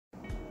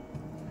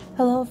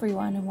Hello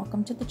everyone and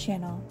welcome to the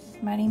channel.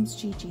 My name's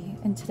Gigi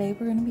and today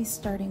we're going to be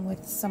starting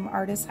with some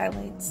artist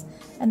highlights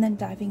and then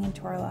diving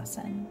into our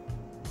lesson.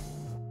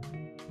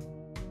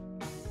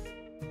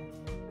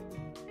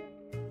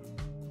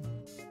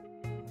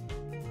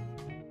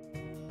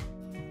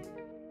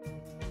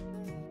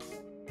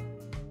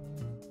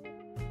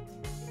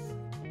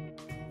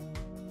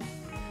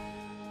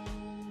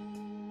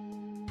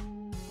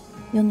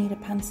 You'll need a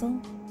pencil,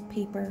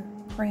 paper,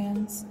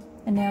 crayons,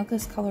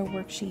 analogous color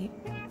worksheet,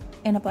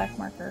 and a black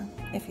marker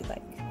if you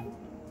like.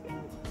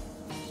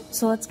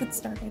 So let's get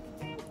started.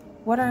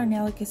 What are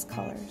analogous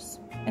colors?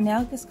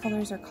 Analogous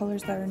colors are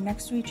colors that are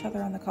next to each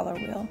other on the color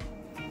wheel.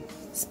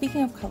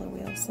 Speaking of color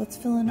wheels, let's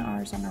fill in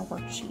ours on our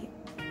worksheet.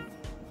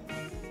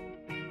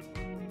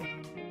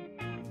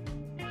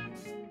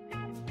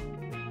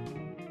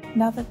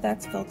 Now that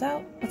that's filled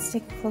out, let's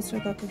take a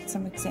closer look at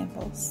some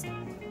examples.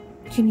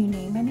 Can you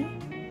name any?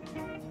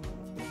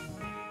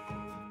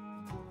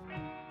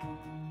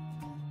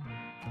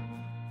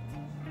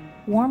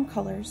 Warm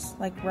colors,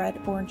 like red,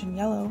 orange, and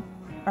yellow,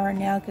 are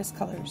analogous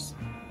colors.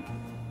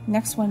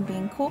 Next one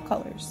being cool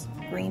colors,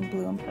 green,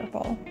 blue, and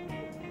purple.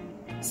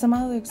 Some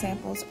other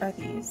examples are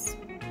these.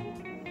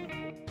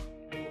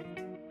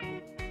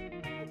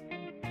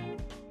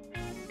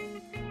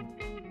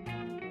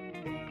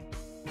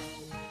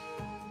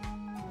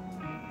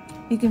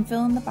 You can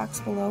fill in the box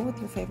below with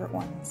your favorite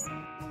ones.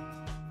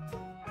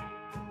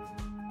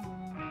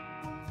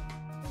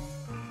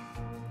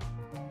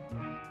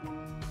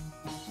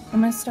 I'm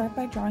going to start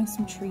by drawing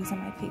some trees on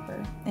my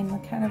paper in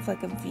kind of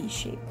like a V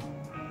shape.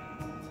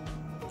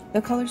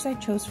 The colors I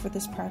chose for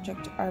this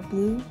project are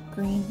blue,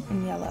 green,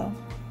 and yellow.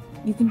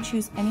 You can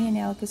choose any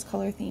analogous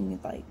color theme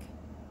you'd like.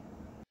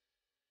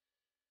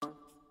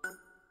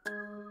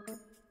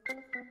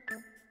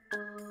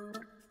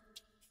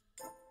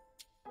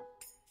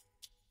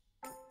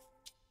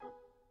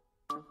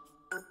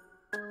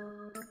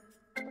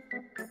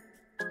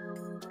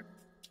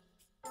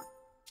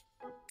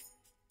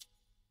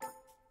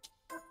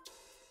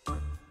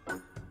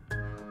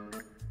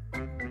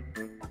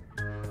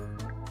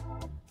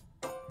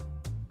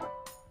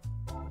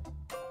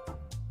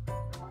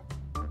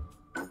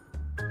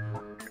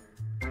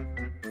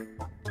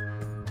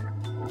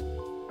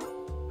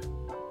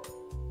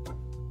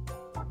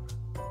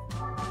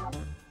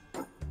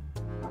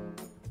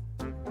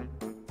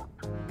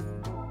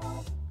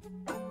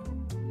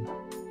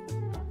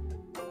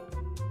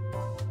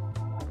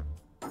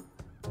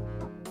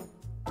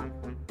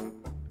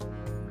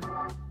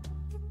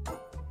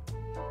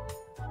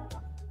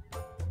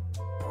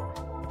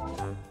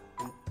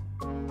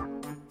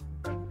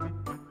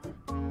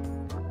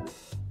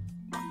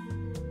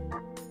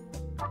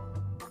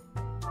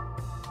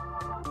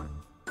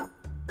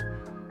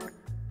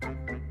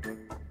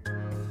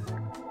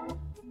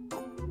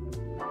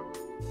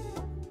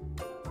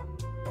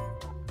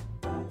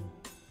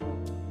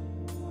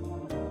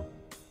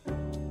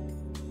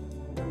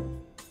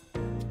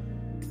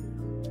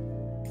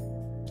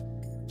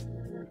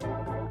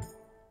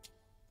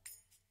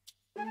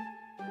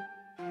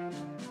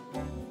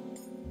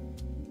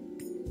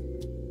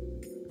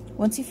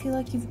 Once you feel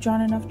like you've drawn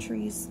enough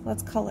trees,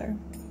 let's color.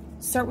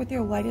 Start with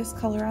your lightest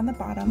color on the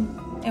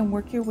bottom and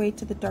work your way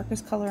to the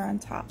darkest color on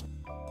top.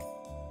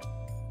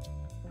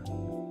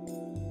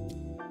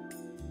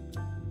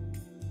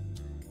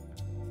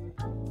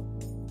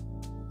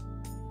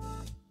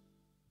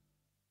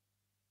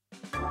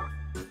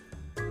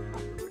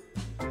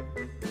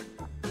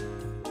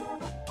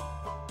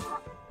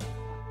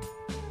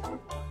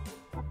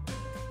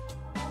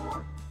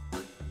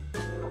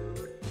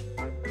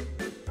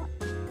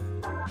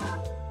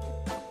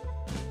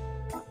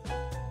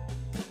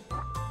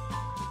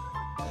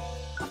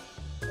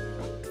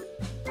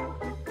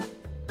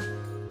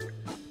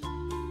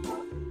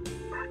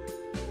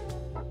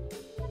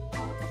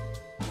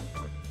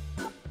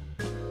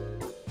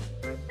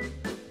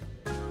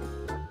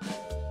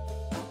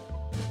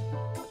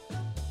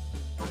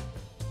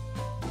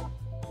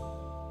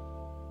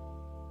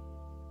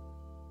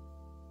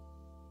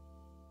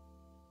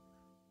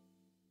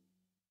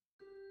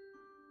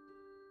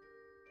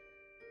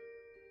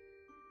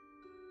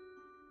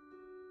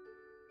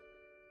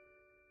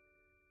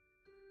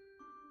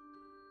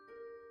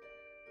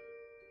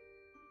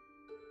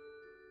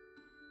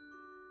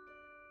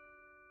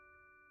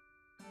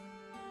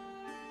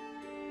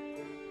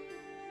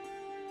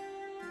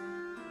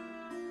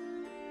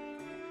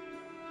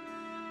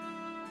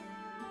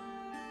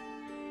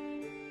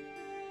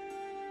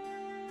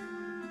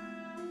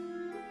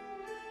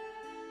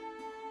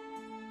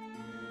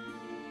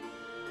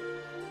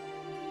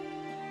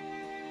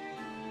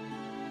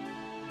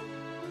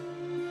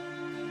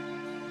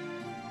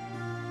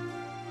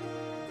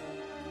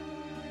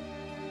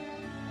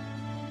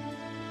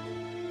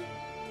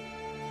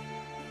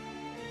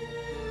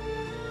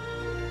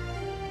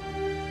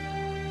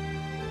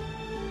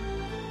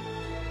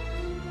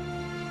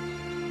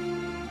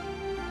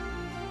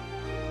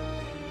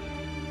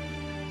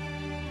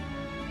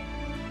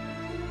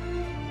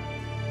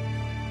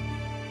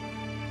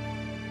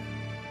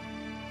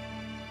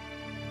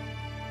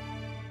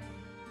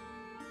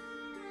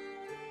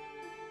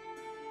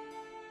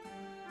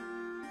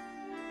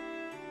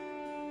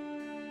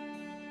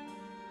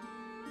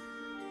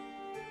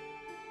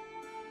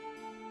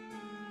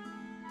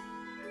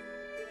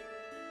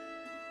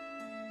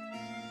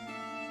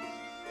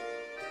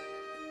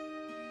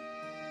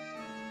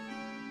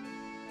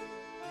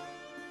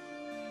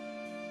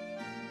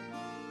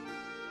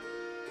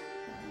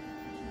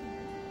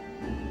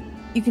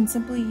 You can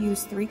simply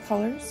use 3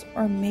 colors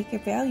or make a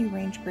value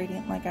range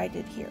gradient like I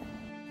did here.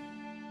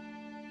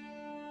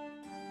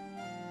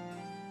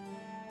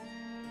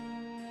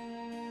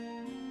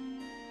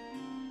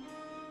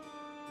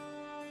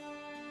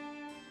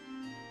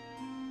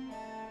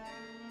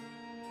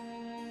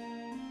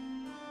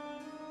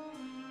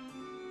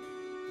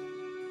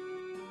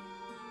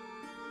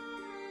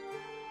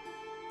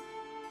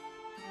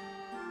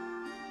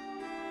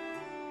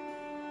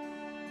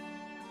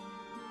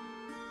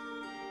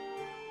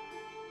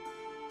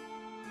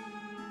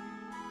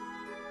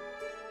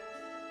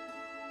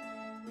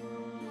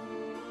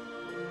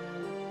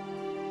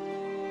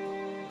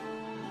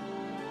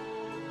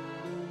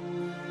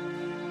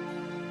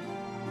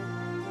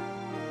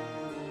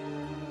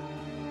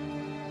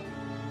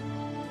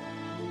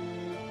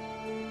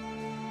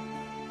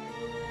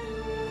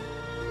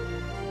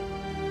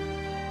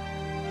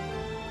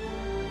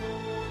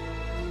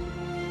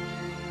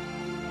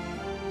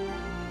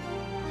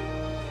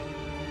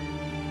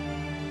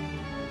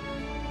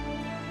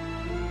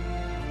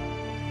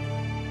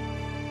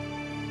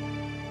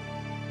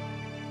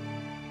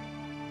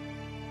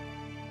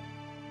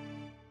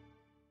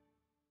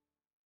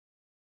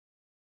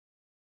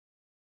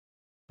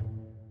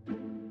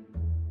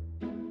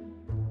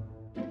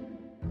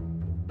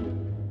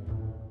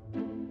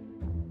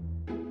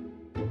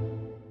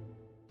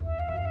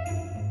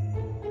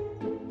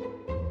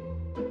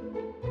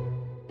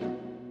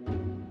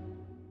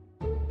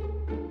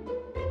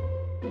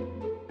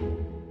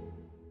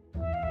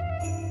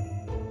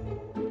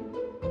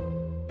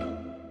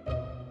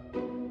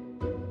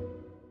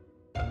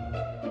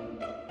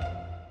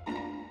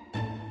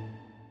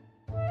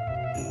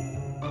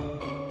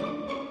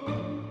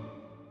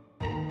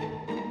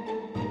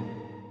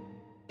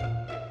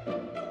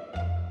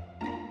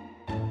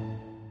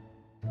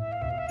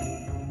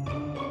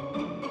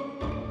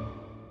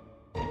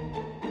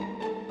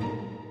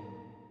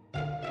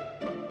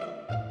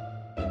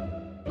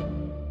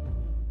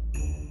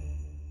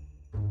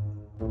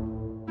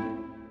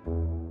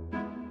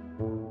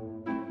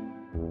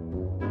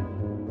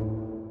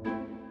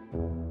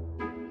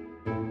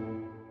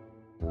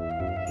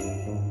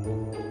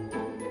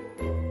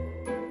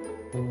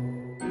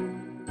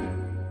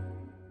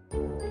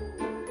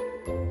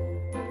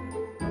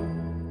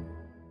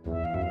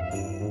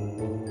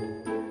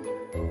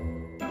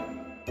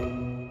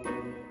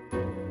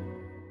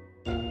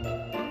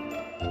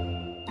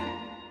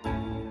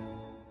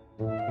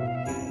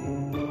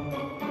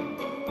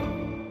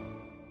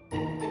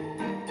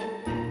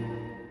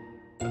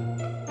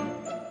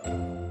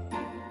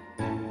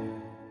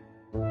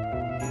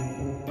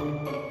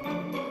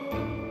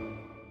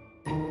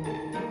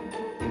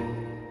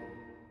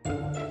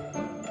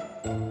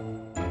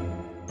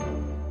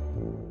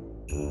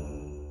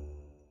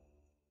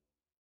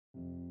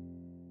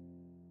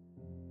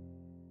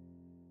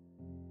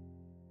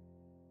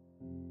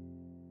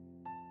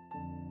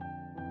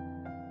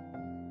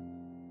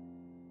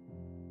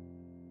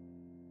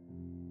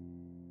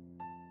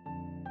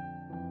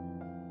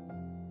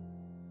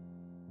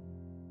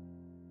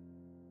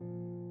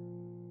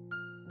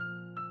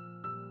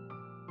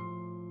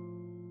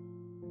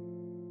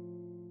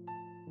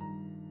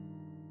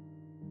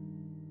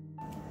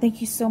 Thank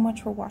you so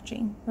much for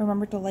watching.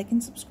 Remember to like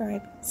and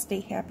subscribe. Stay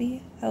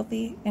happy,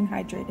 healthy, and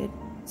hydrated.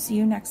 See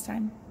you next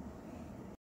time.